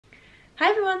Hi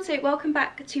everyone, so welcome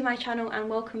back to my channel and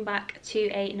welcome back to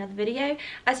another video.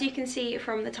 As you can see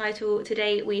from the title,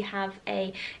 today we have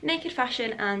a naked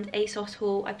fashion and ASOS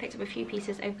haul. I picked up a few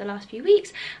pieces over the last few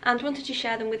weeks and wanted to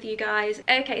share them with you guys.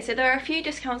 Okay, so there are a few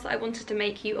discounts that I wanted to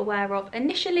make you aware of.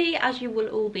 Initially, as you will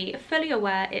all be fully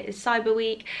aware, it is Cyber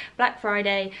Week, Black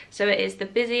Friday, so it is the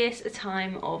busiest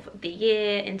time of the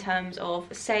year in terms of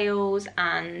sales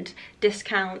and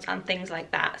discounts and things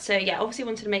like that. So yeah, obviously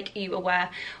wanted to make you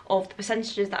aware of the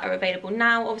percentages that are available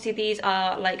now. Obviously these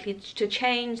are likely to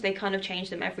change, they kind of change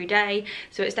them every day,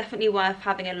 so it's definitely worth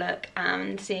having a look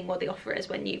and seeing what the offer is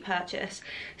when you purchase.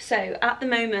 So at the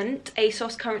moment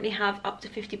ASOS currently have up to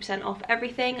 50% off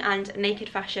everything and Naked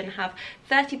Fashion have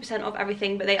 30% off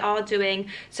everything, but they are doing,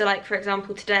 so like for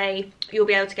example today you'll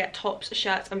be able to get tops,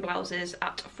 shirts and blouses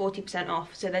at 40%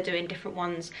 off, so they're doing different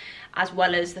ones as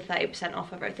well as the 30%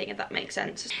 off of everything, if that makes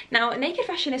sense. Now Naked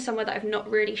Fashion is somewhere that I've not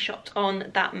really shopped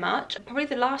on that much. Probably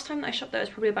the last time that I shopped there was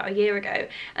probably about a year ago,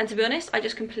 and to be honest I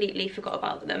just completely forgot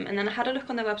about them. And then I had a look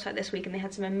on their website this week and they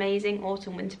had some amazing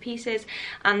autumn winter pieces,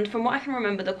 and from what I can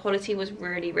remember the quality was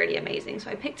really amazing, so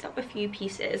I picked up a few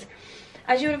pieces.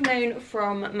 As you would have known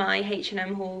from my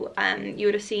H&M haul, you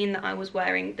would have seen that I was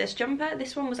wearing this jumper.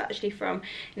 This one was actually from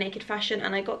Naked Fashion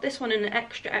and I got this one in an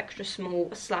extra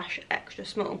small / extra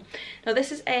small. Now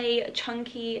this is a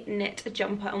chunky knit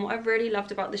jumper, and what I really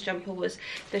loved about this jumper was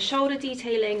the shoulder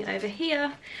detailing over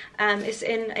here. It's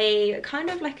in a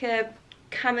kind of like a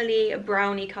camely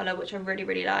browny colour, which I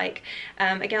really like.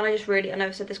 Again, I know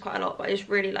I've said this quite a lot, but I just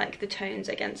really like the tones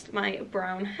against my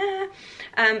brown hair.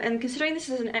 And considering this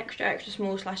is an extra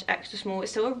small / extra small,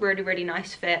 it's still a really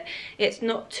nice fit. It's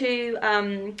not too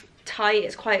tight,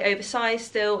 it's quite oversized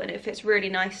still, and it fits really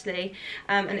nicely,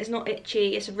 and it's not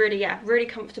itchy. It's a really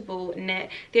comfortable knit.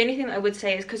 The only thing that I would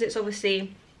say is because it's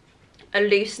obviously a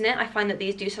loose knit, I find that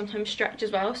these do sometimes stretch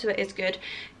as well, so it is good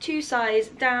to size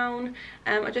down.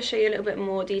 I'll just show you a little bit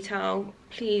more detail.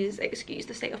 Please excuse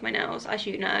the state of my nails. As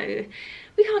you know,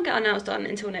 we can't get our nails done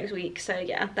until next week, so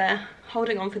yeah, they're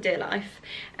holding on for dear life.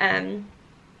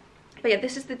 But yeah,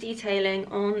 this is the detailing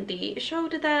on the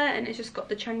shoulder there, and it's just got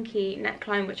the chunky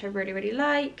neckline, which I really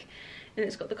like, and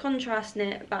it's got the contrast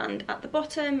knit band at the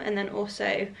bottom and then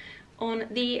also on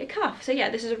the cuff. So yeah,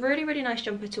 this is a really nice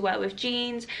jumper to wear with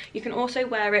jeans. You can also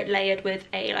wear it layered with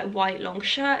a like white long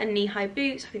shirt and knee-high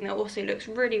boots. I think that also looks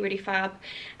really fab.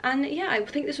 And yeah, I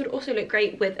think this would also look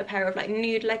great with a pair of like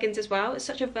nude leggings as well. It's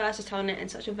such a versatile knit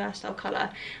and such a versatile colour,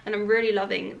 and I'm really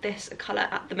loving this colour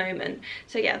at the moment.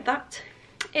 So yeah, that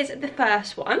is the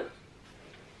first one.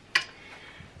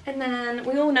 And then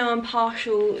we all know I'm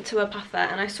partial to a puffer,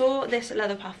 and I saw this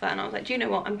leather puffer and I was like, do you know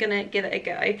what, I'm gonna give it a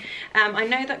go. I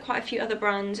know that quite a few other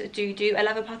brands do a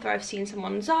leather puffer. I've seen some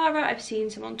on Zara, I've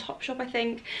seen some on Topshop, I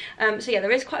think. So yeah,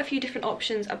 there is quite a few different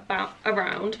options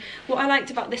around. What I liked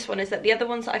about this one is that the other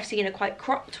ones that I've seen are quite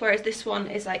cropped, whereas this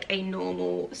one is like a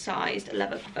normal sized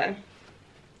leather puffer.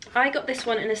 I got this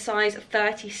one in a size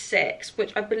 36,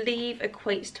 which I believe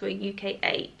equates to a UK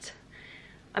 8.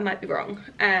 I might be wrong,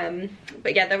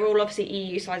 but yeah, they're all obviously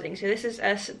EU sizing. So this is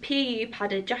a PU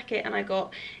padded jacket and I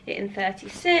got it in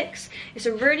 36. It's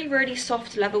a really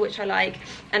soft leather, which I like,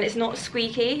 and it's not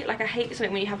squeaky. Like I hate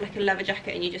something when you have like a leather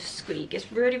jacket and you just squeak. It's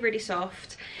really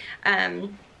soft,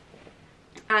 and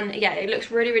yeah, it looks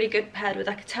really good paired with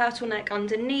like a turtleneck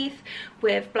underneath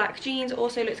with black jeans. It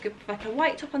also looks good with like a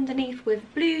white top underneath with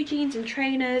blue jeans and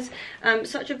trainers.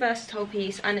 Such a versatile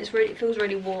piece, and it feels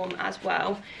really warm as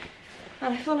well.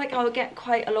 And I feel like I'll get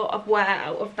quite a lot of wear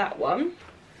out of that one.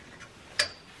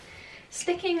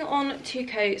 Sticking on to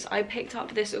coats, I picked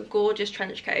up this gorgeous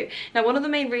trench coat. Now one of the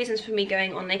main reasons for me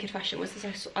going on Naked Fashion was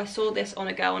that I saw this on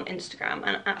a girl on Instagram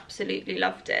and absolutely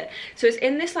loved it. So it's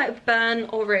in this like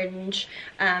burnt orange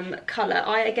colour.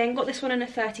 I again got this one in a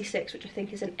 36, which I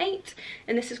think is an 8,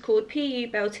 and this is called PU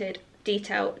Belted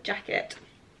Detail Jacket.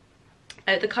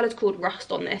 The colour's called Rust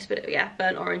on this, but yeah,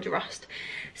 burnt orange rust,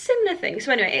 similar thing.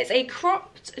 So anyway, it's a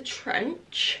cropped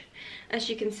trench, as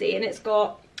you can see, and it's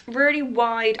got really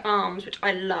wide arms, which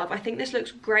I love. I think this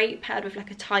looks great paired with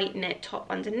like a tight knit top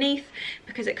underneath,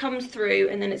 because it comes through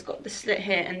and then it's got the slit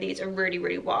here, and these are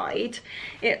really wide.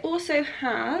 It also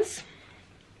has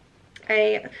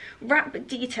a wrap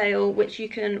detail, which you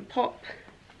can pop.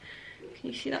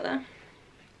 Can you see that there?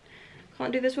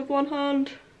 Can't do this with one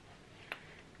hand.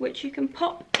 Which you can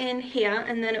pop in here,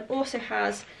 and then it also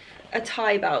has a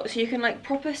tie belt, so you can like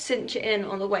proper cinch it in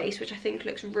on the waist, which I think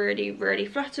looks really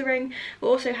flattering. It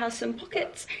also has some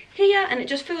pockets here, and it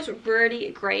just feels really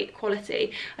great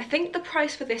quality. I think the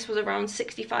price for this was around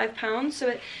 £65, so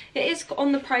it is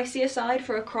on the pricier side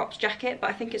for a cropped jacket,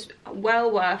 but I think it's well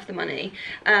worth the money.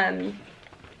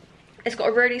 It's got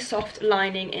a really soft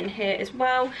lining in here as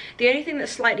well. The only thing that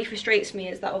slightly frustrates me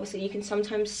is that obviously you can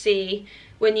sometimes see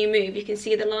when you move, you can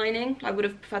see the lining. I would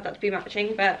have preferred that to be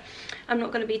matching, but I'm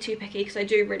not going to be too picky because I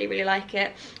do really like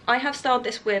it. I have styled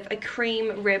this with a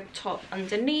cream rib top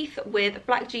underneath with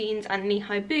black jeans and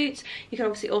knee-high boots. You can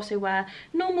obviously also wear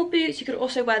normal boots. You could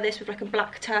also wear this with like a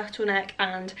black turtleneck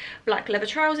and black leather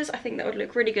trousers. I think that would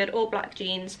look really good, or black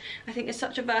jeans. I think it's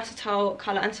such a versatile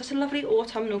colour and such a lovely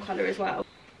autumnal colour as well.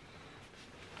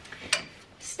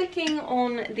 Sticking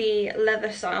on the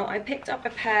leather style, I picked up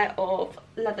a pair of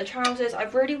leather trousers.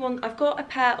 I've got a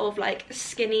pair of like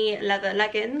skinny leather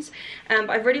leggings, but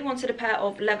I really wanted a pair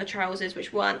of leather trousers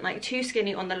which weren't like too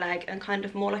skinny on the leg and kind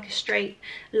of more like a straight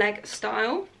leg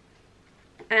style.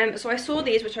 So I saw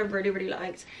these, which I really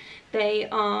liked. They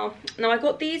are, now I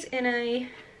got these in a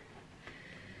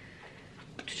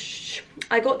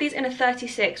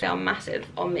 36. They are massive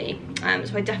on me,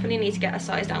 so I definitely need to get a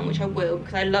size down, which I will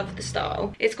because I love the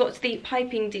style. It's got the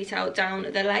piping detail down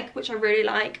the leg, which I really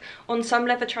like. On some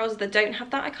leather trousers that don't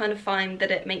have that, I kind of find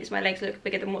that it makes my legs look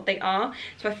bigger than what they are,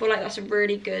 so I feel like that's a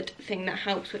really good thing that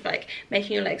helps with like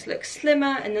making your legs look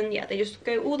slimmer. And then yeah, they just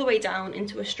go all the way down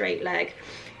into a straight leg.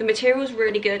 The material is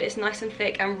really good. It's nice and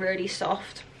thick and really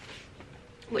soft,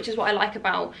 which is what I like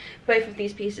about both of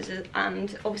these pieces,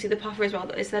 and obviously the puffer as well,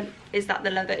 is that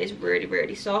the leather is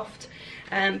really soft.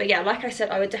 But yeah, like I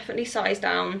said, I would definitely size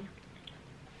down.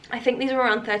 I think these are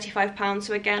around £35,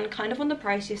 so again, kind of on the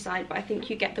pricier side, but I think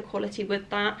you get the quality with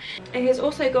that. It has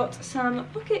also got some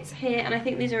pockets here, and I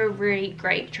think these are a really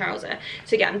great trouser.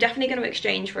 So yeah, I'm definitely going to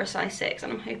exchange for a size 6,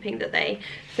 and I'm hoping that they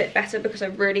fit better because I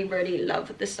really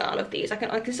love the style of these. I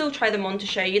can still try them on to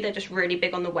show you. They're just really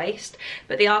big on the waist,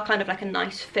 but they are kind of like a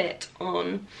nice fit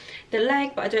on the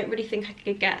leg, but I don't really think I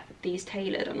could get these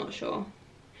tailored. I'm not sure.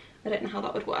 I don't know how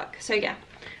that would work. So yeah,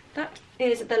 that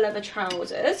is the leather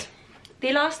trousers.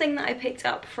 The last thing that I picked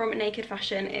up from Naked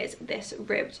Fashion is this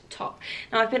ribbed top.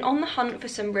 Now I've been on the hunt for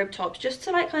some ribbed tops just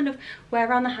to like kind of wear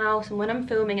around the house and when I'm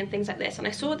filming and things like this, and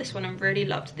I saw this one and really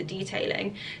loved the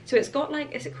detailing. So it's got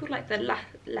like, is it called like the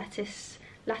lattice?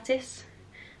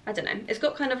 I don't know. It's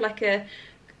got kind of like a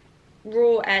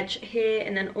raw edge here,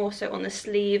 and then also on the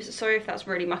sleeves. Sorry if that's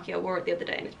really mucky, I wore it the other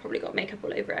day and it's probably got makeup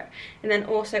all over it. And then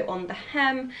also on the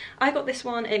hem, I got this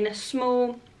one in a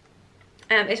small.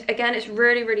 Again, it's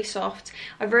really soft.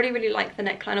 I really like the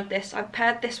neckline of this. I've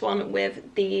paired this one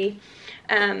with the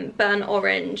burnt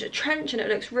orange trench, and it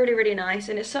looks really nice,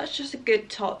 and it's just a good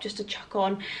top just to chuck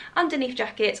on underneath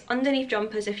jackets, underneath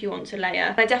jumpers if you want to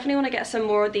layer. I definitely want to get some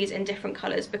more of these in different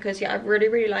colours because yeah, I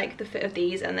really like the fit of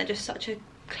these, and they're just such a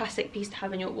classic piece to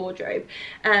have in your wardrobe.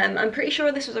 I'm pretty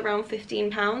sure this was around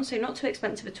 £15, so not too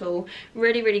expensive at all.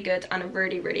 Really good, and a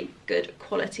really good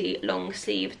quality long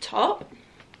sleeve top.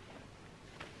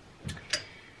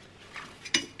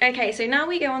 Okay, so now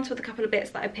we go on to a couple of bits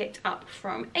that I picked up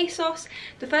from ASOS.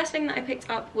 The first thing that I picked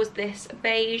up was this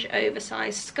beige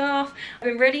oversized scarf. I've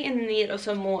been really in need of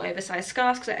some more oversized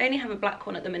scarves because I only have a black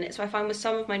one at the minute, so I find with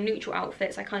some of my neutral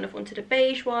outfits I kind of wanted a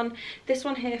beige one. This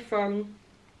one here from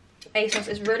ASOS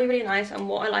is really nice, and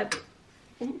what I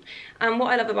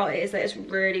love about it is that it's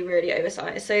really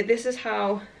oversized. So this is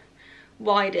how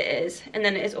wide it is, and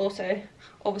then it is also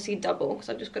obviously double because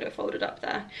I've just got it folded up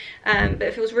there, but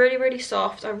it feels really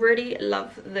soft. I really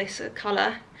love this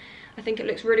colour. I think it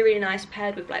looks really nice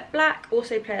paired with like black,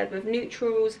 also paired with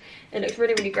neutrals. It looks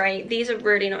really great. These are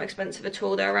really not expensive at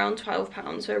all. They're around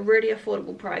 £12, so a really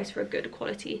affordable price for a good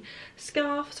quality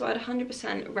scarf. So I'd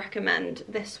 100% recommend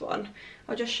this one.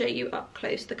 I'll just show you up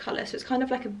close the colour. So it's kind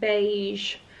of like a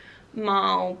beige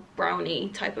marl brownie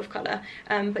type of colour,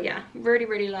 but yeah,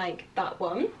 really like that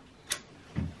one.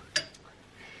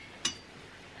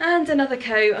 And another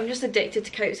coat. I'm just addicted to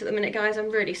coats at the minute, guys.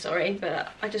 I'm really sorry,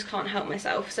 but I just can't help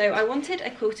myself. So I wanted a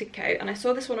quilted coat, and I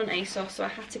saw this one on ASOS, so I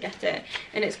had to get it.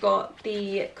 And it's got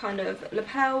the kind of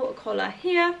lapel collar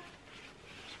here.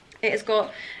 It's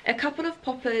got a couple of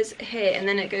poppers here, and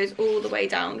then it goes all the way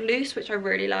down loose, which I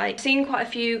really like. I've seen quite a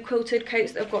few quilted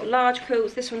coats that have got large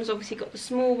quilts. This one has obviously got the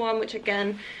small one, which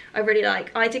again, I really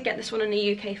like. I did get this one in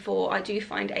a UK 4. I do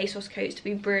find ASOS coats to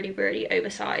be really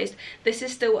oversized. This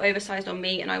is still oversized on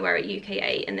me, and I wear it UK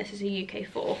 8, and this is a UK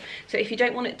 4. So if you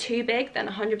don't want it too big, then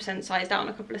 100% size down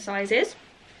a couple of sizes.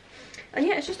 And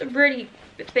yeah, it's just a really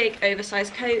big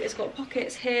oversized coat. It's got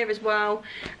pockets here as well.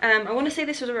 I want to say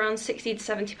this was around £60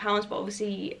 to £70, but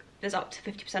obviously there's up to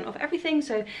 50% off everything,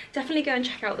 so definitely go and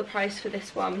check out the price for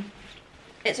this one.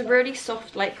 It's a really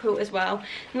soft light quilt as well,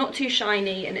 not too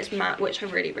shiny, and it's matte, which I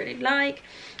really like.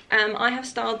 I have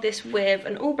styled this with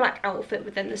an all black outfit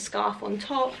with then the scarf on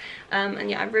top, and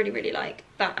yeah, I really like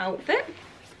that outfit.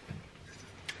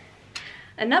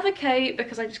 another coat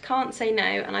because I just can't say no.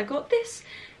 And I got this,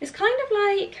 it's kind of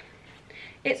like,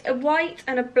 it's a white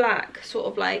and a black sort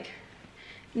of like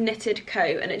knitted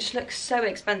coat, and it just looks so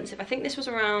expensive. I think this was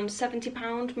around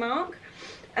 £70 mark.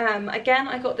 Again,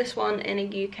 I got this one in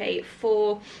a UK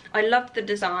 4. I loved the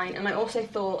design, and I also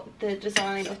thought the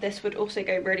design of this would also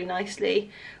go really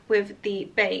nicely with the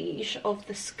beige of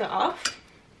the scarf.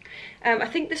 I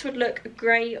think this would look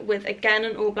great with, again,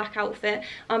 an all black outfit.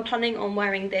 I'm planning on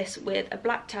wearing this with a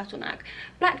black turtleneck,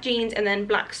 black jeans, and then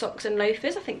black socks and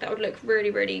loafers. I think that would look really,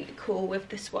 really cool with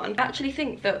this one. I actually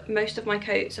think that most of my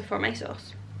coats are from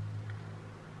ASOS.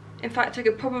 In fact, I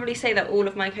could probably say that all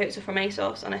of my coats are from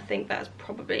ASOS, and I think that's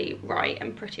probably right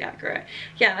and pretty accurate.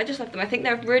 Yeah, I just love them. I think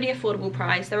they're a really affordable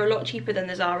price. They're a lot cheaper than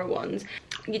the Zara ones.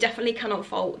 You definitely cannot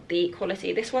fault the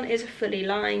quality. This one is fully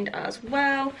lined as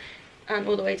well, and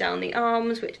all the way down the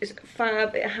arms, which is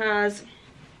fab. It has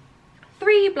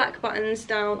 3 black buttons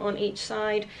down on each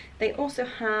side. They also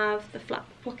have the flap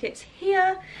pockets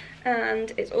here,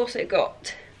 and it's also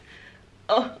got,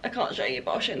 oh, I can't show you,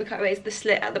 but I'll show you in the cutaways, the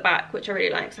slit at the back, which I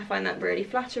really like, so I find that really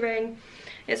flattering.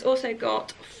 It's also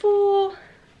got 4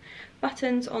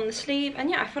 buttons on the sleeve, and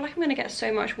yeah, I feel like I'm going to get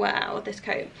so much wear out of this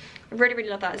coat. I really, really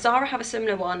love that. Zara have a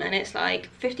similar one, and it's like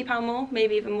 £50 more,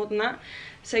 maybe even more than that.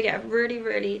 So yeah, really,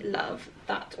 really love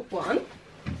that one.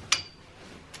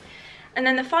 And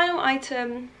then the final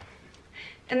item,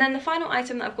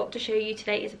 that I've got to show you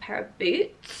today is a pair of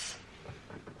boots.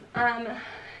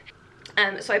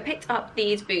 So I picked up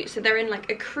these boots. So they're in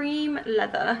like a cream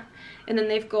leather, and then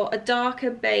they've got a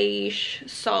darker beige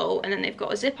sole, and then they've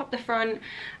got a zip up the front.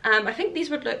 I think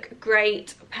these would look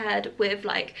great paired with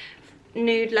like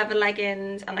nude leather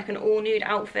leggings and like an all nude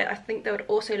outfit. I think they would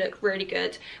also look really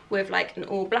good with like an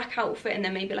all black outfit, and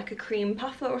then maybe like a cream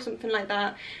puffer or something like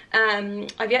that.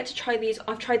 I've yet to try these.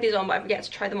 I've tried these on, but I've yet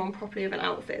to try them on properly with an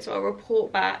outfit, so I'll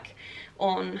report back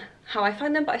on how I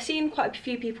find them. But I've seen quite a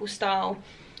few people style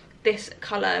this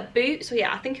colour boot, so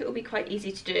yeah, I think it will be quite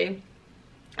easy to do.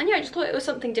 And yeah, I just thought it was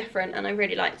something different, and I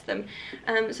really liked them.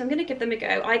 So I'm going to give them a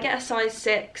go. I get a size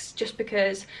 6 just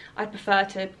because I prefer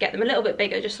to get them a little bit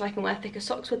bigger, just so I can wear thicker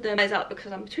socks with them. Size up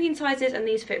because I'm between sizes, and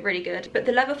these fit really good. But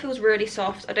the leather feels really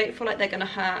soft. I don't feel like they're going to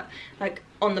hurt like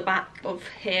on the back of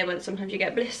here where sometimes you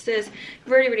get blisters.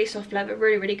 Really, really soft leather,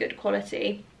 really, really good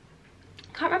quality.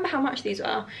 Can't remember how much these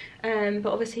are, but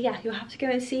obviously, yeah, you'll have to go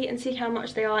and see how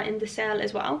much they are in the sale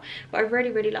as well. But I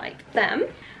really, really liked them.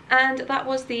 And that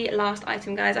was the last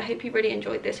item, guys. I hope you really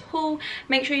enjoyed this haul.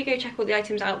 Make sure you go check all the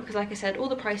items out, because like I said, all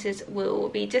the prices will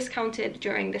be discounted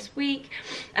during this week.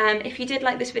 If you did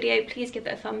like this video, please give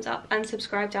it a thumbs up and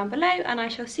subscribe down below, and I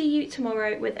shall see you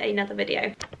tomorrow with another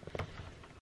video.